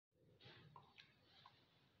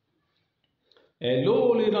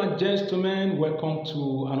Hello, ladies and gentlemen. Welcome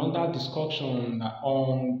to another discussion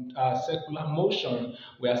on circular motion.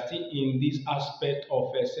 We are still in this aspect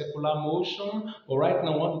of circular motion, but right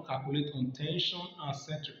now I want to calculate on tension and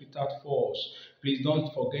centripetal force. Please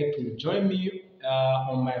don't forget to join me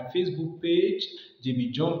on my Facebook page,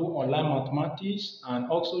 JB Jumbo Online Mathematics, and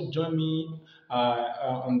also join me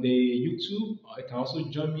on the YouTube. You can also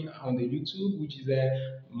join me on the YouTube, which is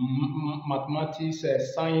a mathematics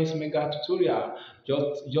science mega tutorial.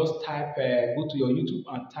 Just type, go to your YouTube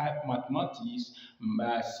and type mathematics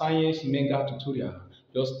science mega tutorial.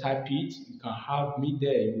 Just type it. You can have me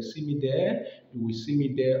there. You will see me there. You will see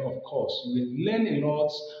me there, of course. You will learn a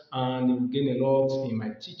lot and you will gain a lot in my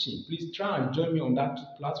teaching. Please try and join me on that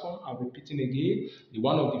platform. I'm repeating again. The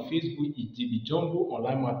one of the Facebook is JB Jumbo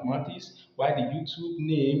Online Mathematics, while the YouTube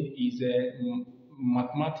name is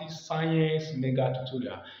mathematics science mega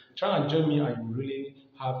tutorial. Try and join me and you really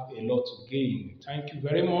have a lot to gain. Thank you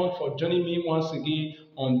very much for joining me once again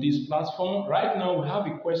on this platform. Right now we have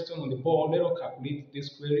a question on the board. Let us calculate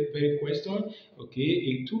this very question. Okay,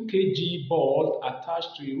 a 2 kg ball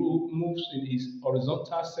attached to a rope moves in its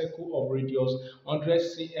horizontal circle of radius 100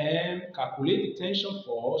 cm. Calculate the tension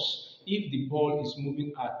force if the ball is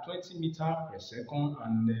moving at 20 meters per second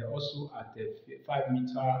and also at 5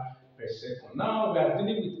 meters per second. Now we are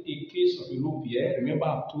dealing with a case of a rope here. Remember,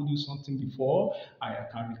 I've told you something before. I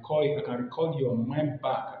can recall it. I can recall your mind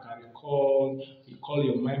back. I can recall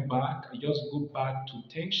your mind back. I just go back to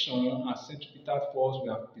tension and centripetal force. We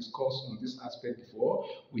have discussed on this aspect before.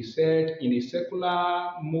 We said in a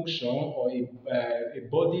circular motion or a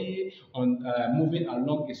body on moving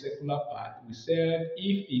along a circular path, we said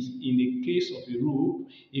if it's in the case of a rope,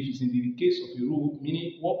 if it's in the case of a rope,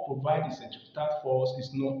 meaning what provides the centripetal force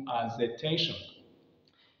is known as the tension.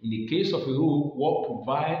 In the case of a rope, what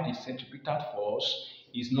provides the centripetal force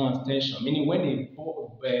is known as tension. Meaning when a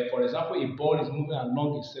ball, for example, a ball is moving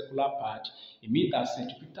along a circular path, it means that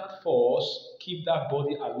centripetal force keep that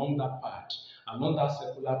body along that path, along that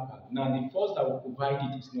circular path. Now the force that will provide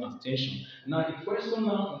it is known as tension. Now the question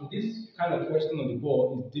now, this kind of question on the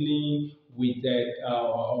board is dealing with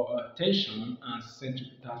tension and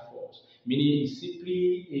centripetal force. Meaning it's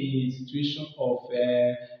simply a situation of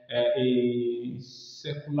a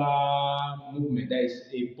circular movement. There is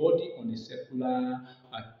a body on a circular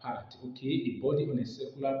path. Okay, a body on a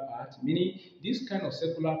circular path. Meaning this kind of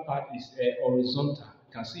circular path is horizontal.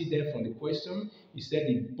 You can see there from the question. It said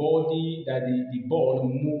the body that the ball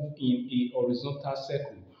move in a horizontal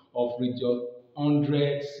circle of radius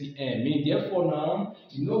 100 cm. Meaning therefore now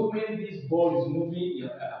you know when this ball is moving,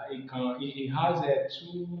 it has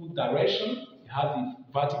two directions. It has the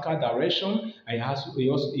vertical direction and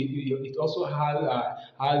it also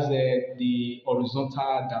has the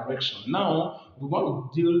horizontal direction. Now we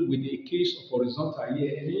want to deal with the case of horizontal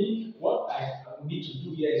here. I mean, what I need to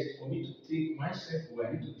do here is for me to take my circle.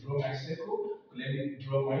 I need to draw my circle. Let me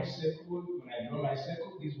draw my circle. When I draw my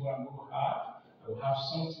circle, this is what I'm going to have. I will have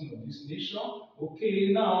something of this nature.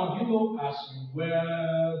 Okay, now you know as you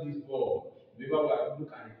wear this ball. Remember we have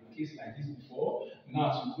looked at a case like this before. Now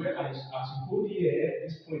as you wear, as you hold here,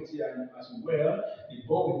 this point here, as you wear, the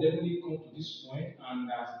ball will definitely come to this point, and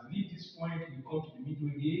as you leave this point, you come to the middle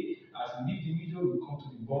again. As you leave the middle, you come to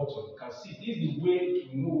the bottom. You can see this is the way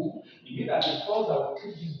to move. It means that the force that will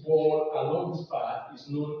push this ball along this path is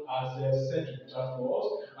known as the centripetal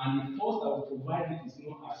force, and the force that will provide it is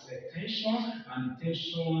known as tension, and the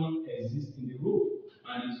tension exists in the rope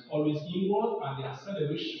and it's always inward, and the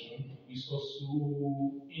acceleration is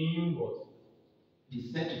also inward. The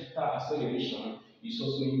centripetal acceleration is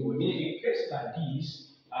also inward. In a case like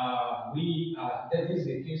this, this is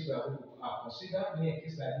a case where we consider. In a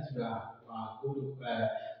case like this, we are going to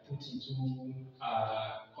put into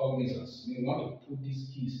cognizance. We want to put these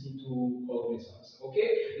keys into cognizance. Okay.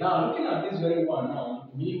 Now, looking at this very one now,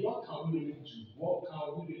 what can we really do? What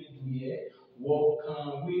can we really do here? What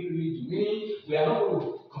can we really do? Meaning, we are not going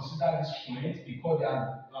to consider this point because they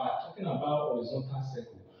are talking about horizontal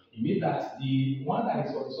circle. It means that the one that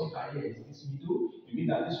is horizontal here is this middle. It means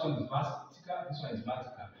that this one is vertical, this one is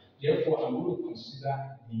vertical. Therefore, I'm going to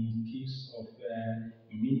consider the case of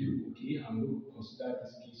middle. Okay, I'm going to consider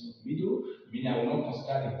this case of middle. Meaning, I will not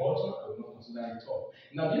consider the bottom, I will not consider the top.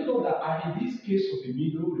 Now, you know that in this case of the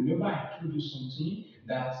middle, remember I told you something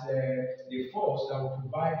that the force that will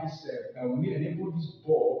provide this, that will enable this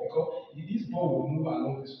ball, because this ball will move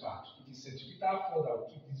along this path. It is centripetal force that will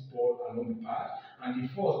keep this ball along the path, and the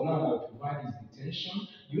force now that will provide is the tension.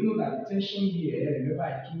 You know that the tension here, remember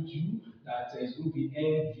I told you that that is going to be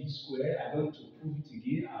mv squared. I'm going to prove it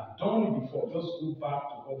again. I've done it before. Just go back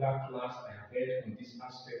to other class I have had on this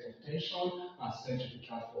aspect of tension and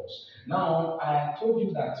centripetal force. Now, I told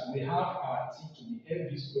you that we have our T to be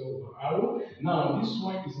mv squared over r. Now, this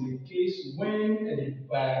one is in the case when the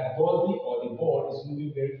body or the ball is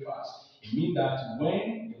moving very fast. It means that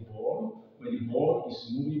when the ball is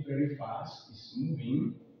moving very fast, it's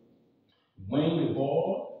moving. When the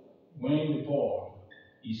ball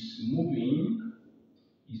is moving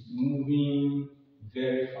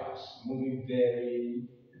very fast, moving very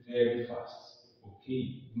fast. Okay,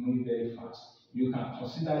 moving very fast. You can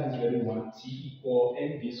consider this very one t equal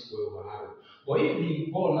mv squared over r. But if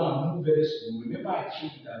the ball now move very slow, remember I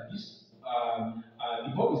told you that this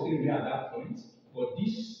the ball is still remain at that point, but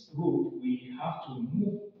this rope we have to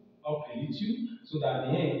move up a little so that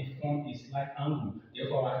the end will form a slight angle.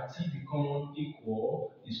 Therefore, our t become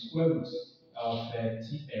equal the square root of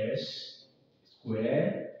ts square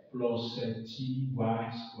plus ty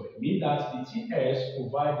square. Mean that the ts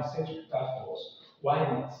provide the centripetal force while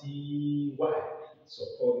the ty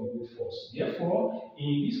support the weight force. Therefore,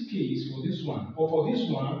 in this case, for this one,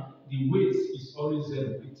 the weight is always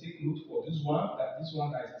zero. We take note for this one that is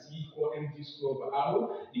t equal mv squared over r.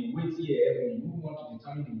 The weight here, when you want to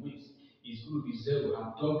determine the weight, is going to be zero.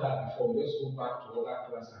 I've done that before. Let's go back to other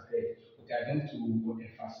class ahead. Okay, I'm going to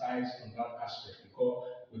emphasize on that aspect because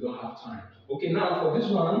we don't have time. Okay, now for this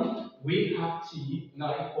one, we have t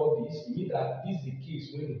now equal this. It means that this is the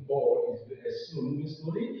case when the ball is still moving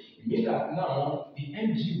slowly. It means that now the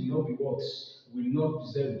mg will not be what? Will not be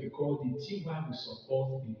zero because the ty will support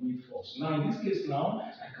the weight force. Now in this case now,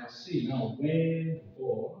 I can say now when the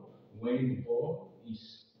ball is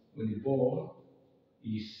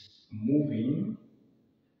moving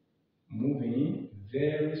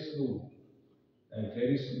very slow,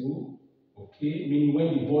 okay, meaning when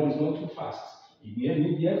the ball is not too fast.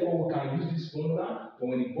 Therefore, we can use this formula, but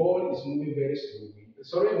when the ball is moving very slowly,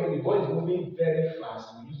 when the ball is moving very fast,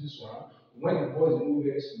 we use this one. When the ball is moving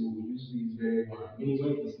very slow, we use this very one, meaning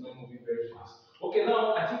when it's not moving very fast. Okay,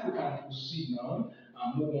 now I think we can proceed now and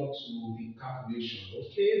move on to the calculation.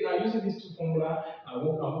 Okay, now using these two formula, I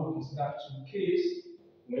will consider two cases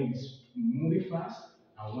when it's moving fast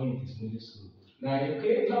and when it is moving slow. Now,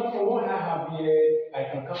 okay, now for what I have here, I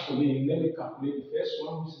can calculate. Let me calculate the first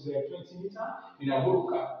one, which is 20 meter. And I'm going to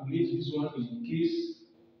calculate this one in the case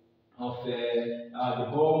of the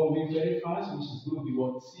ball moving very fast, which is going to be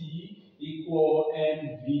what t equal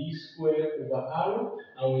mv squared over r.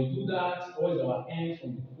 And we do that, what is our m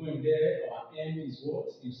from the point there? Our m is what?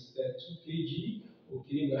 Is 2 kg.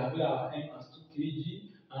 Okay, we have our m as 2 kg.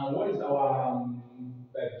 And what is our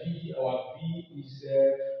b? Our b is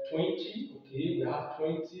 20. Okay, we have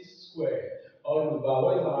 20 squared all over.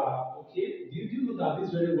 What is our, okay? Did you know that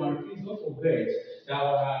this very one? Please don't forget that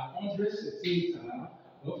our 100 centimeter.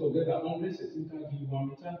 Don't forget that 100 centimeter give 1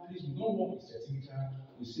 meter. Please, we don't work with centimeter.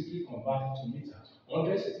 We simply convert it to meter.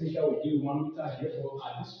 100 centimeter will give 1 meter. Therefore,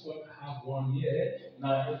 at this point, I have 1 here.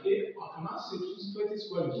 Now, okay, I can now say 20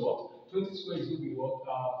 square is what? 20 square is going to be what?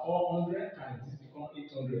 400 times this become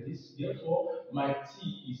 800. Therefore, my T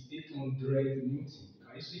is 800 Newton.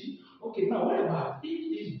 Can you see? Okay, now what about if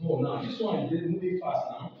this ball now, this one is moving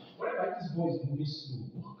fast now. What about this ball is moving slow?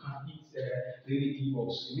 What can it really give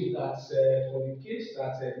us? It means that for the case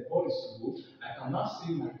that the ball is slow, I can now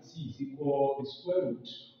say my T is equal to the square root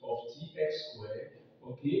of Tx squared,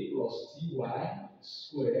 okay, plus Ty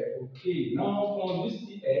squared. Okay, now from this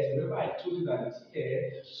Ts, remember I told you that the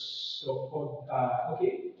Ts support,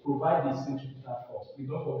 provide the centripetal force. Please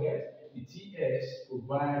don't forget, the Ts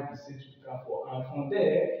provide the centripetal force. And from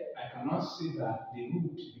there, I can now say that the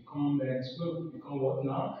root become, the square root become what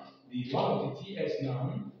now? The one of the Ts now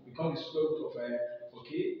become the square root of, the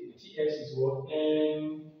Ts is what?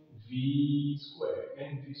 Nv square.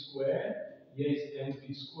 Nv square. Yes,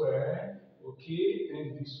 Nv square. Okay,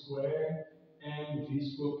 Nv square. Nv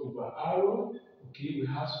square over r. Okay, we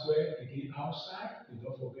have square again outside.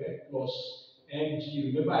 Don't forget. Plus mg.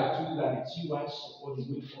 Remember, I told you that the ty support the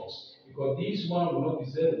weight force because this one will not be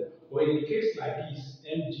zero. But in a case like this,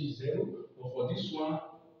 mg is zero. But for this one,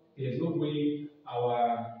 there's no way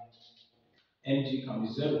our mg can be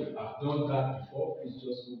zero. I've done that before. Please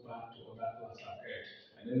just go back to other class ahead.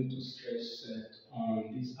 I don't need to stress on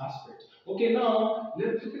this aspect. Okay, now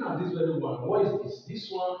let's looking at this very one. What is this?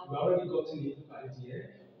 This one we already gotten it. Look at it here.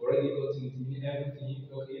 Already gotten it in everything.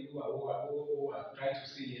 Okay, what I'm trying to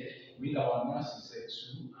say here. With our mass is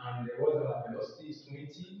 2, and what our velocity is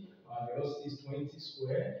 20. Our velocity is 20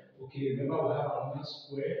 square. Okay, remember we have our mass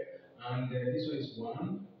square, and this one is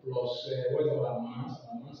 1 plus what is our mass?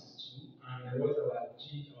 Our mass is 2. And what is our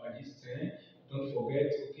our G is 10. Don't forget,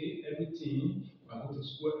 okay, everything. We are going to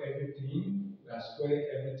square everything. We are squaring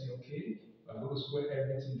everything, okay? We are going to square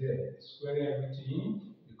everything there. Squaring everything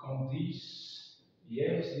become this.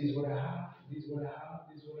 Yes, this is what I have. This is what I have.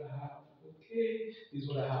 This is what I have. Okay, this is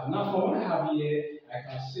what I have. Now, for what I have here, I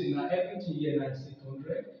can say now everything here now is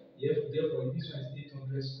 800. Therefore, this one is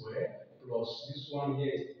 800 square plus this one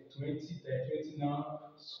here is 20. 20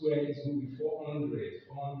 now square is going to be 400.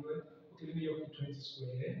 400. Okay, let me put 20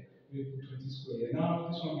 square here. Let me put 20 square here. Now,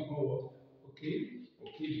 this one become what? Okay,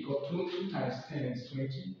 okay, because 2 times 10 is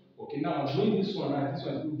 20. Okay, now doing this one, now this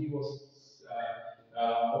one is going to give us,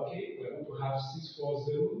 okay, we're going to have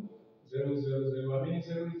 640, 000. How many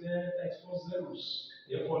zeros is there? That's 4 zeros.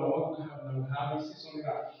 Therefore, now what we have now, we have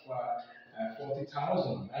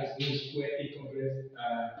 640,000. That's going to square 800.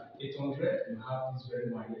 800. You have this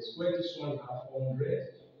very one here. Square this one, you have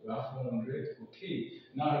 400. You have 400. Okay.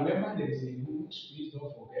 Now remember, there is a root. Please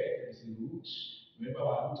don't forget there is a root. Remember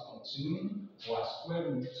our root continuum, our square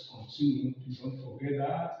root continuum. Please don't forget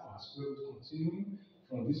that. Our square root continuum.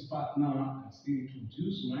 From this part now, I still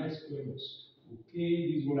introduce my square root. Okay,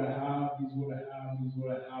 this is what I have, this is what I have, this is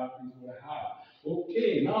what I have, this is what I have.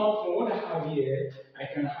 Okay, now from what I have here, I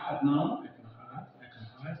can add now. I can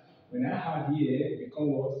add. When I add here, become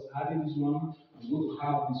what? Adding this one, I'm going to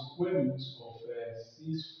have the square root of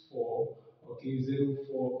 64, okay,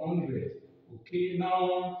 0400. Okay, now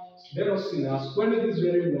let us see now. Squaring this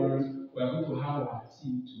very one, we are going to have our t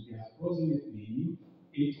to be approximately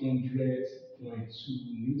 800.2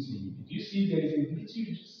 Newton. Did you see there is a little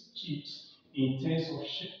shift in terms of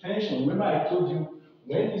tension? Remember, I told you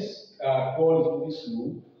when this ball is moving slow,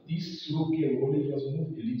 this rope here will only just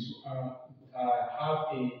move a little, have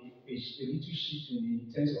a little shift in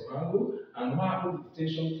the terms of angle, and what happens with the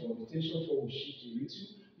tension force? The tension force will shift a little.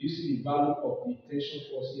 You see the value of the tension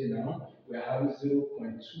force here now. We are having 0.2 as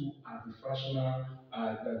the fractional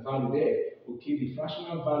the value there. Okay, the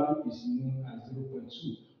fractional value is known as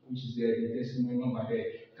 0.2, which is the decimal number there.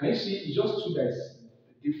 Can you see? It's just two that's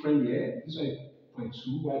different here. This one is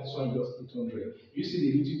 0.2, while this one is just 800. You see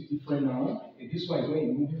the little different now. This one is when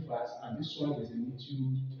you're moving fast, and this one is a little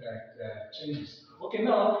changes. Okay,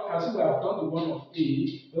 now you can see we have done the one of A.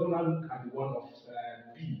 Now look at the one of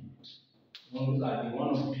B. Look at the one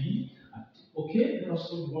of B. Okay, let us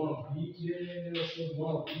solve the one of B here. Let us solve the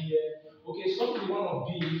one of B here. Okay, solve the one of B.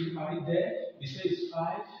 Look at it there. They say it's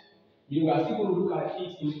 5. You are still going to look at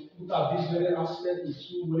it look at this very aspect in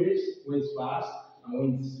two ways, when it's fast and when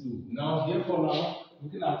it's slow. Now, therefore, now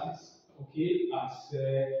looking at it, okay, as a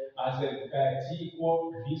t equal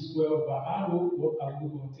v square over r, what are we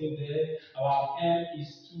going to contain there? Our m is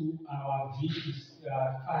 2 and our v is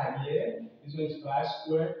 5 here. This one is 5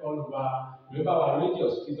 squared all over. Remember our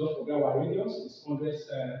radius, please don't forget our radius is 100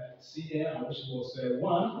 cm, and which was 1,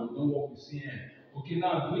 and we don't work with cm. Okay,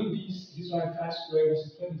 now doing this one 5 square, which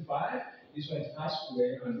is 25. This one is 5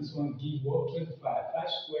 square, and this one give what? 25. 5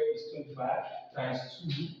 square is 25 times 2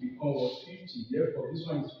 become what? 50. Therefore, this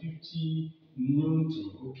one is 50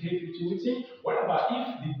 Newton. Okay, 50 Newton. What about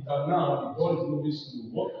if now the ball is moving slow?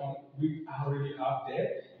 What can we already have there?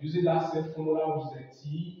 Using that same formula, which is a t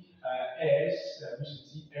s, which is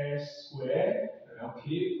ts square.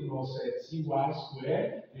 Okay, plus ty square.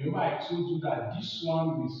 Remember, I told you that this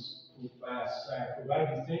one is provide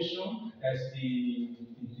the tension as the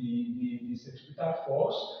centripetal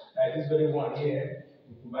force. This very one here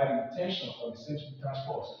will provide the tension of the centripetal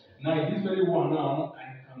force. Now, in this very one now, I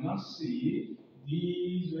cannot say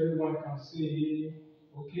this very one. I can say,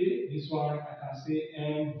 okay, this one I can say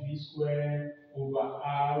mv square over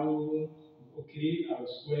r. Okay, I will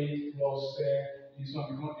square it plus this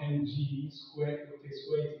one become mg square. Okay,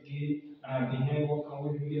 square it again. And the end, what can we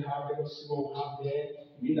really have? Let us see what we have there.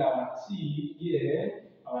 Mean our t here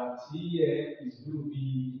is going to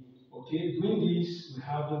be, okay, doing this, we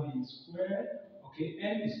have the square, okay,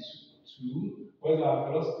 n is 2, whereas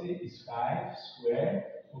our velocity is 5 square,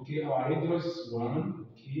 okay, our radius is 1,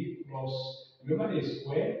 okay, plus, remember the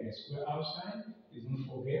square outside, please don't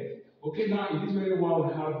forget. Okay, now in this very one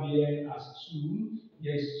we have here as 2,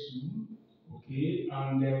 here is 2, okay,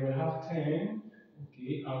 and then we have 10,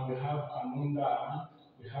 okay, and we have another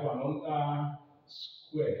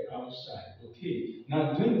square outside. Okay.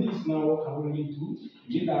 Now doing this now, what can we really do?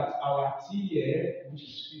 Mean that our t here, which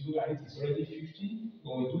is look at it, is already 50.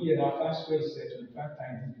 When we do here now, 5 square is 25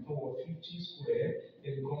 times, it become what? 50 square.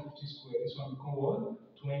 It become 50 square. This one become what?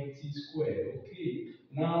 20 square. Okay.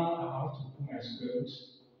 Now I have to put my square root.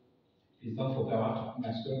 Please don't forget I have to put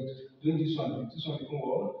my square root. Doing this one become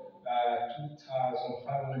what?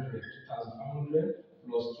 2,500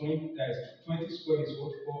 plus 20 square is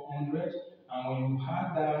what? 400. And when you add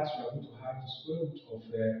that, you are going to have the square root of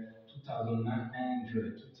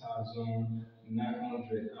 2,900.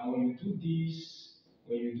 And when you do this,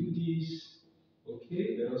 okay,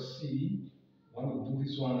 let us see. I want to do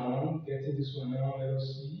this one now, getting this one now, let us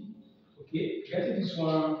see. Okay, getting this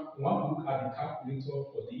one, we want to look at the calculator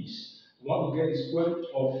for this. We want to get the square root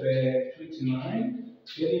of 29.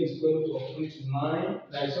 Getting the square root of 29,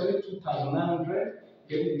 that is only 2,900.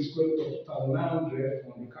 Getting the square root of 2,900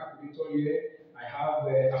 from the calculator here, I have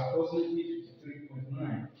approximately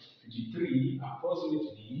 53.9. 53,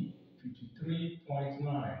 approximately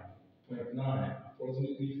 53.9.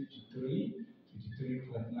 Approximately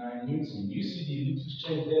 53.9 Newton. You see the little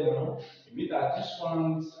change there now? It means that these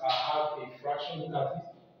ones have a fraction, look at it,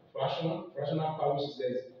 fractional power which is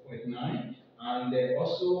 0.9, and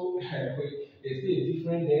also there's still a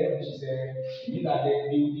difference there which is it means that the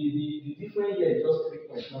difference here is just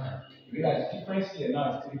 3.9. It means that the difference here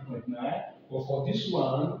now is 3.9, but for this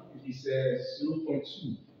one it is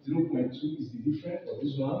 0.2. 0.2 is the difference for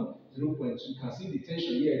this one. 0.2. You can see the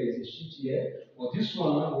tension here. There is a shift here. For this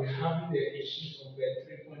one, we're having a shift of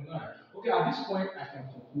 3.9. Okay, at this point, I can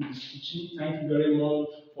conclude this teaching. Thank you very much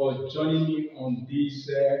for joining me on this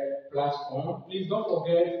platform. Please don't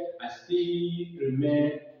forget, I still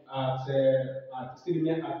remain at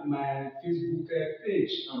my Facebook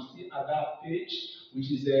page. I'm still at that page, which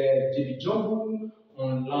is JB Jungle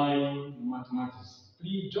Online Mathematics.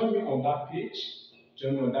 Please join me on that page.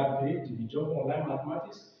 Join me on that page, the Job Online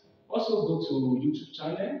Mathematics. Also go to YouTube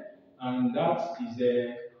channel, and that is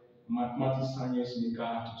a Mathematics Science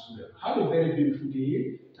Maker tutorial. Have a very beautiful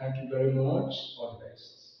day. Thank you very much. All the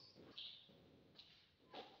best.